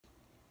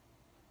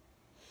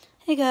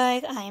Hey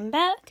guys, I'm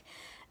back.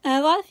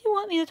 A lot of you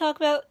want me to talk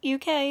about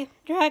UK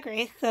Drag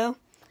Race, so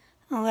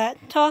let's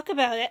talk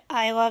about it.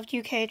 I loved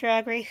UK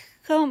Drag Race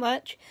so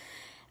much.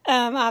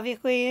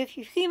 Obviously, if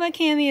you see my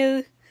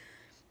cameos,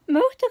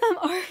 most of them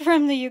are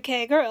from the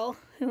UK girl,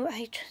 who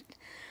I just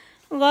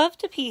love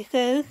to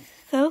pieces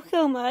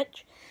so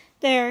much.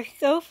 They're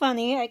so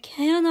funny. I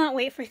cannot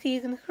wait for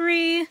season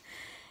 3.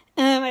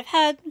 I've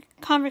had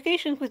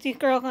conversations with these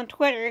girls on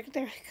Twitter.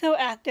 They're so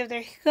active.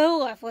 They're so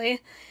lovely.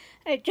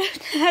 I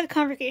just had a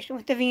conversation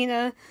with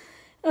Davina,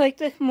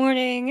 this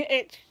morning.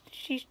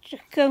 She's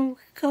just so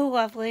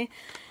lovely.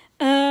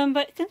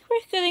 But since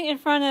we're sitting in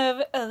front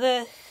of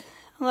this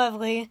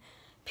lovely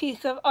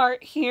piece of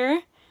art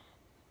here,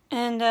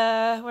 and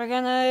we're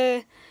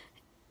gonna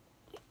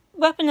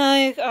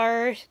weaponize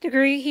our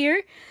degree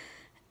here.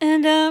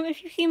 And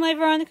if you see my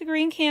Veronica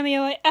Green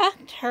cameo, I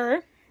asked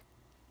her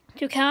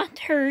to cast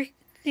her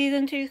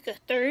season 2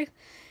 sisters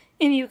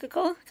in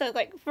musicals, because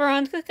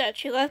Veronica said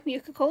she loved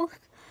musicals.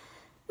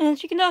 And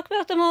she can talk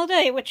about them all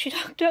day, which she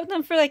talked about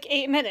them for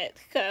 8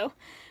 minutes. So,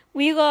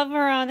 we love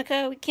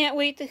Veronica. We can't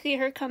wait to see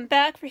her come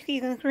back for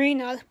season 3.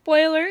 Not a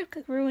spoiler,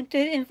 because Ruin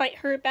did invite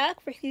her back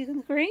for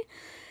season 3.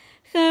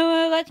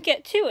 So, let's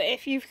get to it.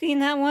 If you've seen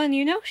that one,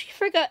 you know she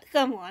forgot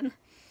someone,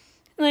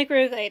 like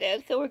Rose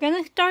did. So, we're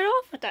going to start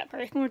off with that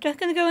person. We're just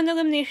going to go in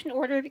elimination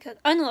order, because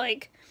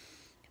unlike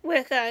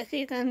with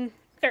season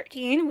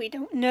 13, we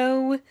don't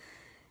know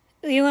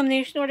the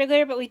elimination order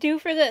there, but we do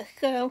for this.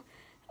 So,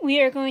 we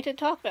are going to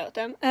talk about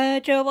them.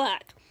 Joe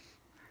Black.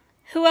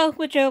 Who else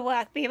would Joe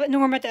Black be but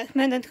Norma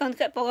Desmond in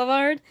Sunset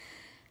Boulevard?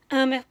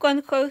 If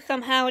Glenn Close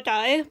somehow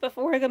dies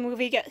before the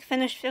movie gets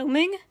finished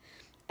filming,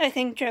 I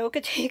think Joe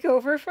could take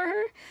over for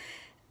her.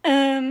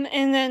 And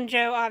then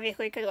Joe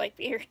obviously could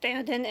be her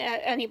stand-in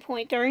at any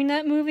point during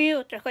that movie,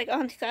 just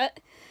on set.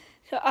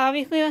 So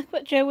obviously that's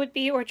what Joe would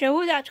be, or Joe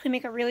would actually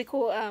make a really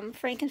cool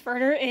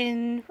Frankenfurter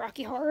in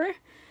Rocky Horror.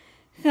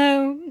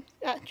 So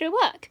that's Joe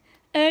Black.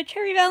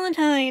 Cherry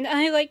Valentine.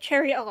 I like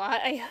Cherry a lot.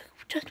 I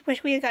just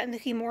wish we had gotten to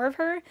see more of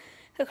her.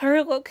 Because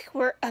her looks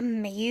were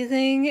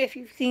amazing. If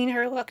you've seen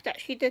her look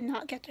that she did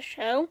not get to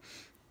show,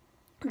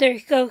 they're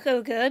so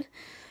good.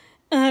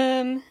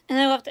 And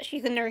I love that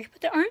she's a nurse.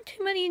 But there aren't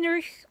too many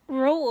nurse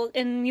roles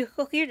in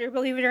musical theater,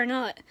 believe it or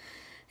not.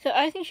 So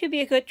I think she'd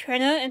be a good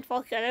Trina in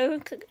Falsetto.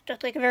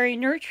 Just a very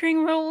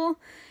nurturing role.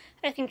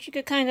 I think she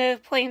could kind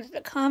of play into the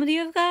comedy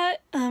of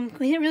that.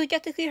 We didn't really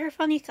get to see her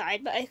funny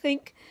side, but I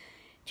think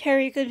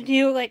Cherry could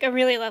do a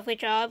really lovely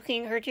job.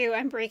 Seeing her do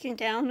I'm Breaking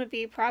Down would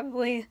be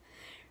probably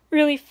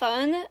really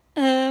fun.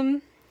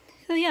 So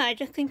yeah, I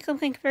just think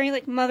something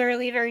very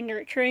motherly, very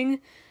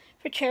nurturing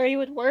for Cherry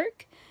would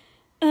work.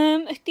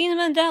 Estina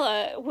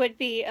Mandela would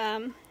be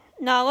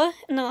Nala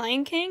in The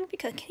Lion King,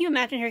 because can you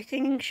imagine her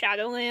singing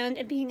Shadowland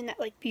and being in that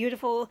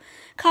beautiful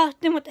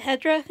costume with the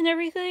headdress and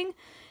everything?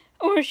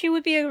 Or she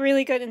would be a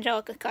really good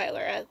Angelica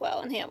Schuyler as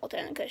well in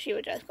Hamilton, because she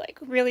would just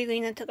really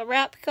lean into the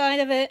rap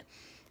side of it.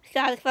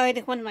 Satisfied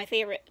is one of my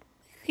favorite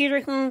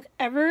theater songs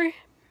ever.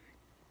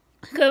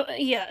 So,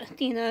 yeah,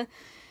 Estina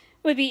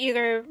would be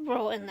either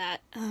role in that.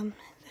 The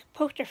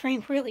poster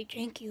frame's really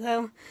janky,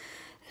 though.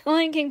 The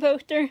Lion King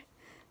poster.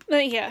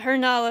 But yeah, her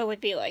Nala would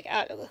be,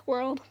 out of this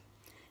world.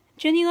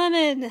 Ginny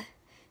Lemon.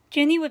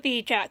 Ginny would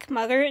be Jack's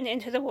mother in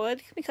Into the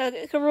Woods, because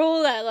it's a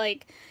role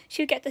that,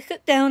 she would get to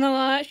sit down a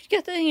lot. She'd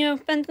get to,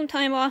 spend some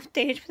time off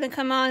stage, but then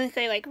come on and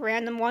say,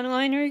 random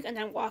one-liners and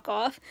then walk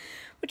off,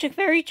 which is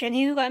very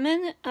Ginny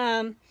Lemon.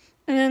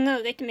 And then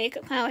they get to make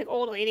up kind of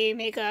old lady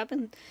makeup,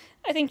 and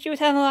I think she would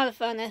have a lot of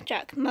fun as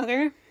Jack's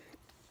mother.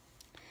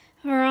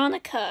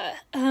 Veronica.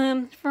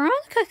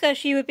 Veronica says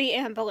she would be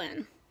Anne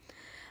Boleyn.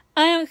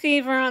 I don't see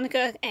Veronica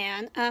as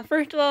Anne.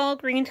 First of all,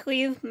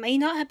 Greensleeve may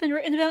not have been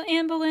written about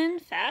Anne Boleyn.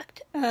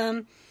 Fact.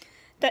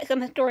 That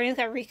some historians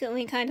have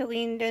recently kind of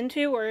leaned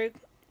into or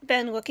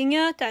been looking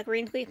at, that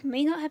Greensleeve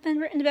may not have been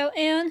written about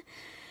Anne.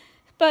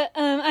 But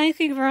I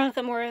see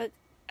Veronica more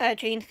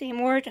Jane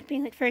Seymour, just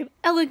being very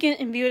elegant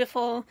and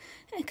beautiful,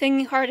 and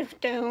singing Heart of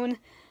Stone.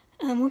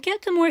 We'll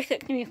get to more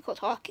 60s musical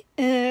talk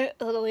a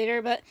little later,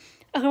 but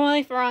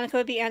otherwise Veronica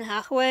would be Anne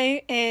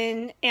Hathaway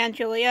in Anne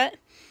Juliet.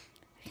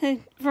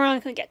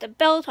 Veronica would get the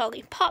belt, all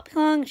these pop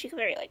songs. She's a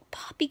very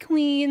poppy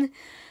queen.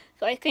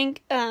 So I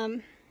think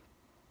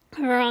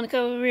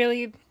Veronica would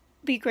really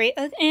be great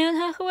as Anne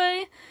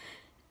Hathaway.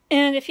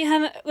 And if you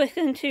haven't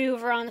listened to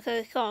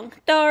Veronica's song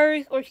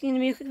Stars or seen the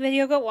music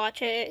video, go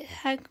watch it. It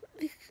had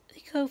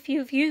so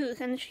few views,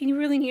 and she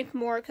really needs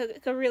more, because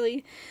it's a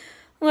really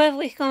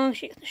lovely song.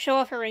 She gets to show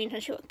off her range,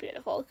 and she looks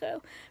beautiful.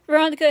 So,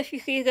 Veronica, if you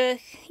see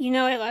this, you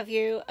know I love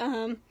you.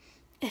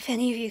 If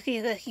any of you see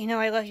this, you know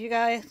I love you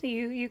guys,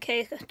 you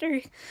UK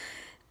sisters.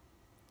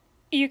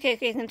 UK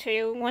season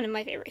 2, one of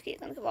my favorite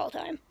seasons of all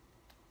time.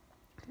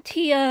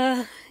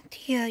 Tia,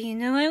 you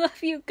know I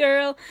love you,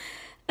 girl.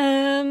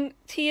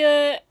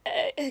 Tia,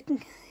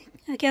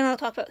 again, I'll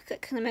talk about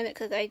 6 in a minute,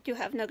 because I do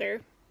have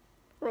another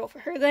role for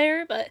her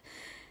there, but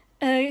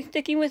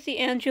sticking with the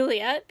Anne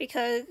Juliet,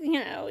 because, you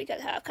know, we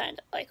gotta have kind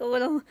of like a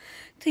little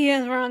Tia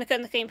and Veronica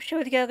in the same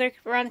show together.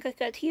 Veronica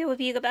said Tia would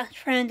be the best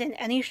friend in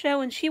any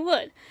show, and she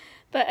would.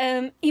 But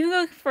even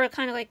though for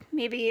kind of like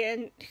maybe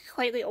a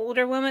slightly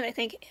older woman, I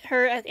think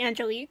her as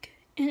Angelique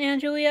in Anne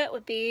Juliet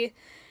would be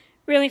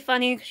really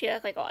funny, because she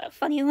has like a lot of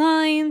funny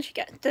lines. She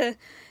gets to,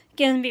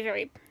 again, be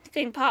very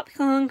sing pop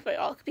songs, but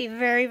all could be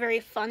very, very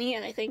funny,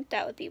 and I think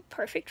that would be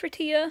perfect for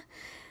Tia.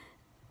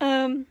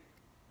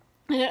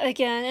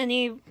 Again,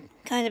 any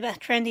kind of a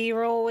trendy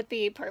role would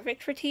be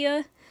perfect for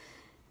Tia,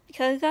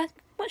 because that's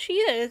what she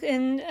is,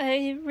 and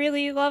I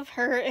really love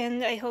her,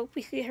 and I hope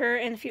we see her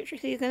in the future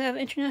season of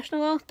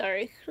International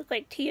All-Stars,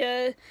 like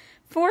Tia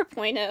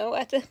 4.0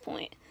 at this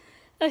point.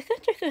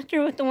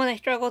 Sister was the one I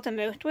struggled the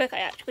most with. I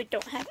actually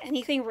don't have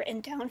anything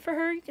written down for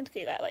her. You can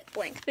see that, like,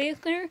 blank space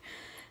there.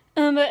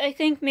 But I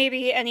think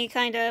maybe any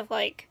kind of,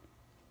 like,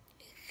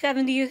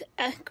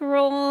 70s-esque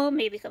role,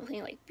 maybe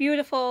something like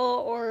Beautiful,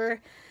 or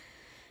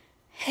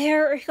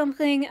Hair or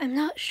something. I'm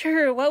not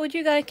sure. What would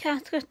you guys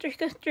cast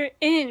Sister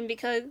in?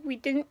 Because we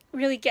didn't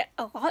really get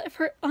a lot of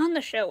her on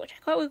the show, which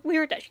I thought was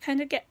weird that she kind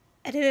of get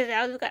edited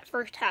out of that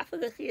first half of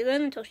the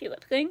season until she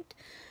lip-synced.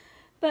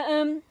 But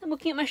I'm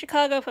looking at my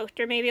Chicago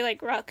poster, maybe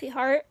like Rocky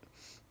Hart,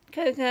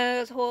 because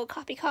this whole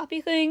copy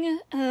thing.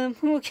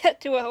 We'll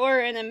get to a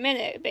horror in a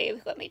minute, babe,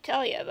 let me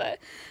tell you, but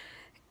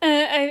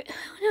I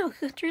don't know,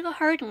 Sister's a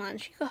hard one.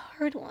 She's a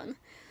hard one.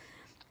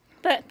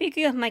 But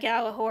speaking of my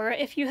gala horror,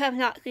 if you have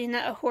not seen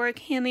that horror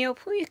cameo,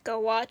 please go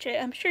watch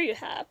it. I'm sure you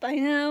have by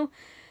now.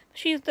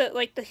 She's the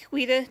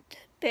sweetest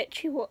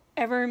bitch you will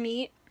ever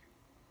meet.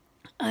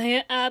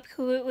 I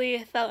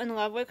absolutely fell in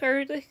love with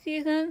her this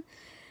season.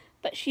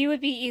 But she would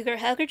be either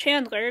Heather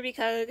Chandler,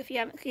 because if you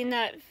haven't seen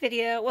that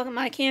video, it wasn't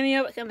my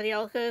cameo, but somebody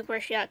else's,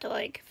 where she had to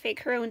like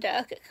fake her own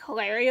death. It's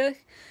hilarious.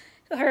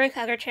 So her as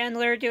Heather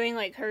Chandler doing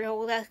like her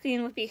whole death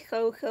scene would be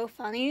so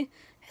funny.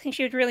 I think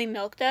she would really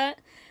milk that.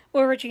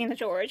 Or Regina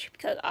George,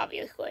 because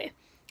obviously.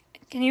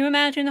 Can you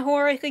imagine a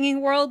horror singing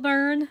World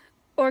Burn?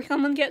 Or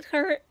someone gets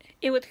hurt?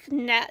 It would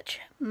snatch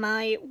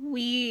my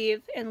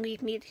weave and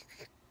leave me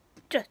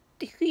just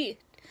deceased.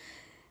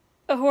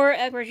 A horror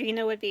at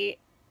Regina would be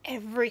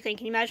everything.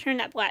 Can you imagine her in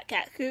that black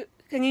cat suit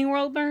singing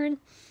World Burn?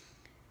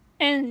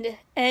 And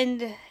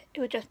it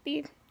would just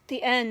be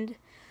the end.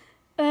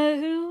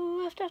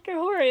 Who left after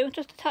horror? It was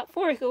just the top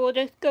 4, so we'll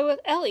just go with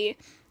Ellie.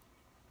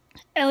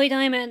 Ellie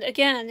Diamond,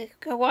 again,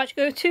 go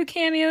to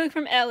cameos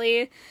from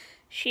Ellie.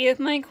 She is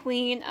my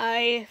queen.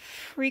 I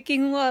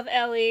freaking love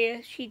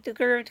Ellie. She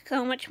deserved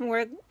so much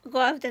more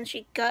love than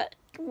she got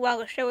while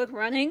the show was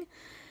running.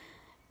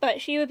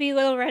 But she would be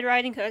Little Red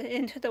Riding Hood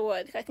Into the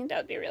Woods. I think that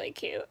would be really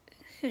cute.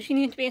 So she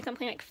needs to be in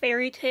something like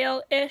fairy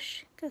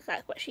tale-ish, because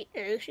that's what she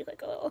is. She's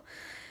like a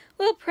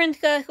little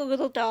princess, a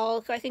little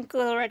doll. So I think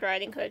Little Red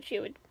Riding Hood, she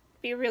would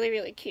be really,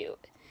 really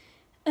cute.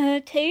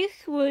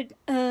 Tace would,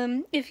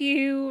 if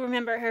you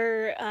remember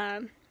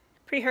her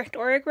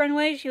prehistoric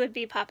runway, she would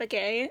be Papa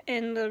Gay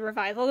in the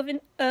revival of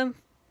Into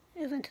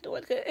the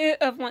Woods,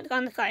 of Once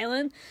on This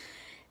Island,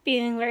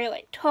 being very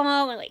like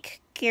tall and like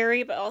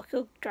scary, but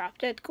also drop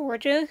dead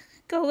gorgeous.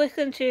 Go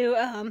listen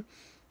to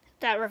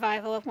that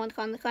revival of Once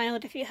on This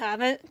Island if you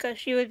haven't, because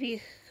she would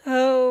be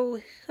so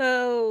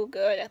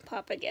good at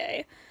Papa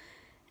Gay.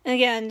 And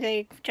again,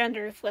 they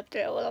gender flipped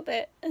it a little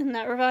bit in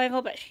that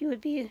revival, but she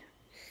would be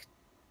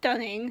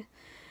stunning.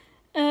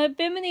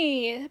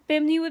 Bimini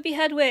would be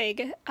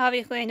Hedwig.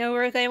 Obviously, I know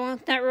where they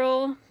want that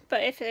role,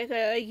 but if it's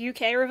a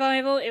UK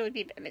revival, it would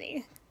be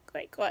Bimini.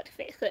 Like, let's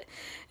face it.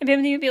 And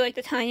Bimini would be like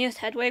the tiniest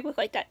Hedwig with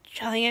like that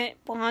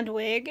giant blonde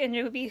wig, and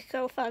it would be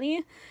so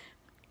funny.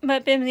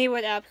 But Bimini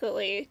would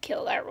absolutely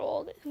kill that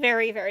role.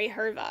 Very, very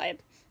her vibe.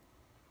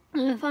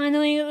 And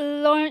finally,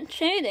 Lawrence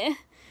Cheney.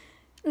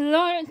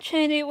 Lawrence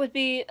Cheney would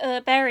be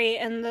Barry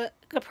in the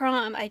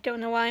prom. I don't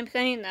know why I'm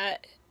saying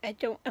that.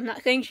 I'm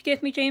not saying she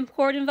gives me James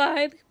Corden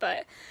vibes,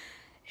 but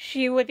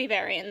she would be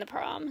Barry in the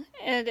prom.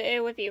 And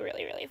it would be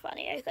really, really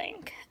funny, I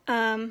think.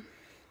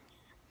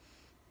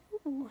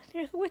 Ooh,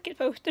 there's a Wicked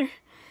poster.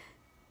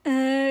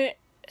 Yeah,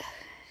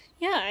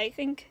 I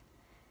think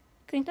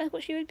that's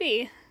what she would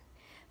be.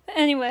 But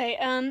anyway,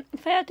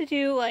 if I had to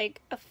do,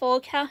 like, a full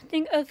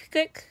casting of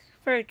 6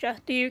 for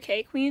just the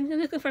UK queens,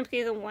 and this is from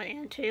season 1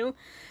 and 2,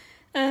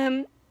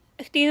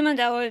 Christina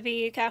Mandela would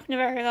be Captain of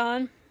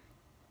Aragon.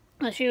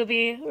 She would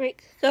be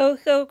like,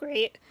 so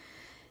great.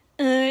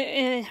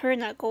 And her in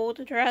that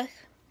gold dress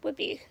would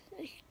be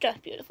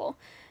just beautiful.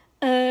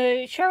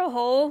 Cheryl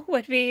Hole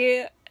would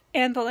be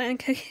Anne Boleyn.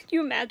 Can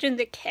you imagine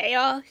the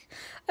chaos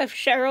of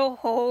Cheryl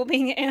Hole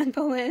being Anne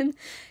Boleyn?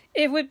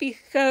 It would be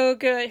so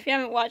good. If you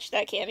haven't watched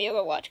that cameo,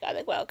 go watch that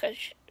as well, because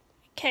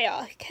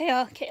chaos.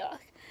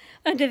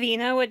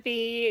 Davina would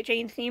be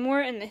Jane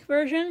Seymour in this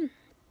version.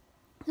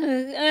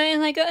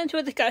 And I got into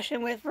a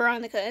discussion with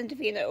Veronica and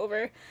Davina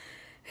over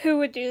who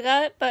would do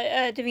that, but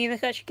Davina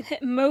said she can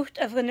hit most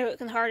of the notes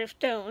in Heart of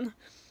Stone.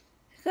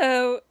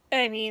 So,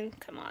 I mean,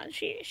 come on,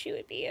 she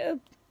would be a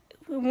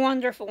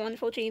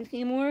wonderful Jane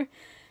Seymour.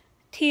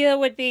 Tia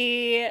would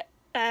be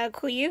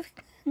Cleve.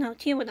 No,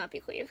 Tia would not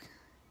be Cleve.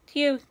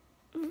 Tia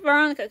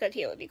Veronica could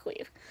heal would be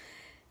Cleve.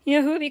 You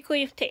know who would be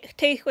Cleve? Taste.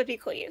 Taste would be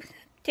Cleve.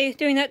 Taste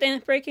doing that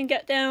dance break and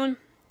get down.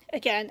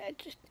 Again,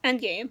 just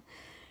endgame.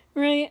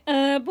 Right?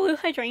 Blue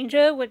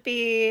Hydrangea would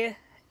be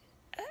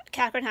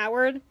Catherine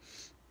Howard.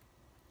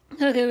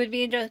 So they would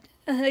be just,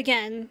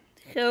 again,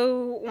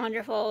 so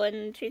wonderful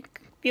and she's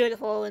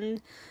beautiful,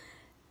 and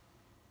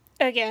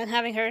again,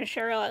 having her and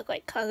Cheryl as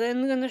like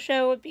cousins in the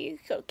show would be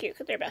so cute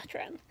because they're best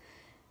friends.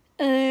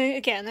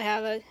 Again, I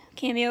have a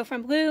cameo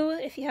from Blue.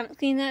 If you haven't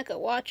seen that, go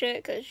watch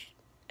it because,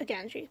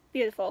 again, she's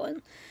beautiful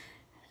and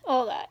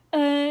all that.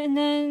 And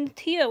then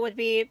Tia would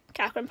be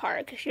Catherine Parr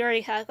because she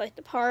already has like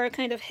the Parr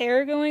kind of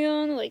hair going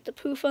on, like the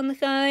poof on the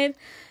side,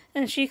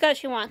 and she thought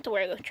she wanted to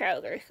wear those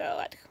trousers, so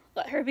I'd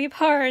let her be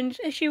Parr, and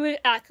she would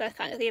act like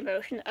kind of the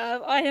emotion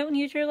of I don't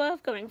need your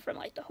love, going from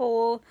like the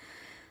whole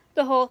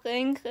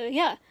thing. So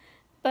yeah.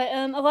 But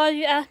a lot of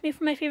you asked me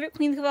for my favorite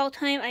queens of all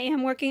time. I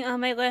am working on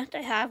my list.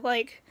 I have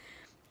like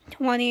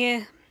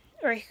 20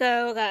 or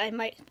so that I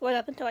might split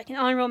up into like an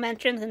honorable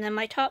mentions and then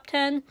my top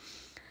 10.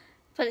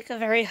 But it's a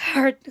very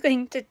hard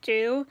thing to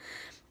do.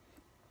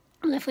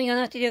 I'm definitely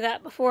gonna have to do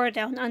that before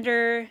Down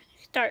Under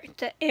starts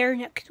to air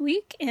next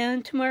week,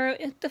 and tomorrow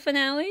is the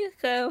finale.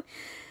 So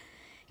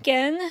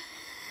again,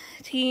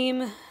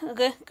 team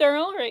this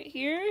girl right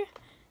here,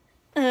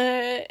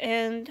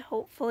 and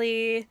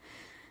hopefully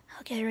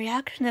I'll get a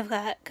reaction of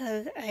that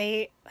because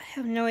I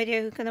have no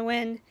idea who's gonna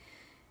win.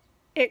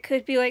 It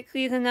could be like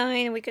season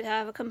 9 and we could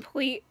have a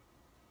complete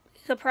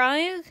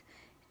surprise.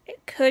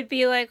 It could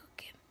be like,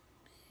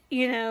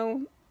 you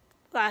know,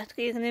 last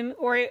season,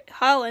 or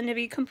Holland to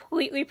be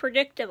completely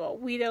predictable.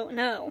 We don't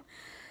know.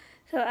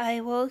 So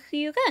I will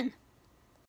see you then.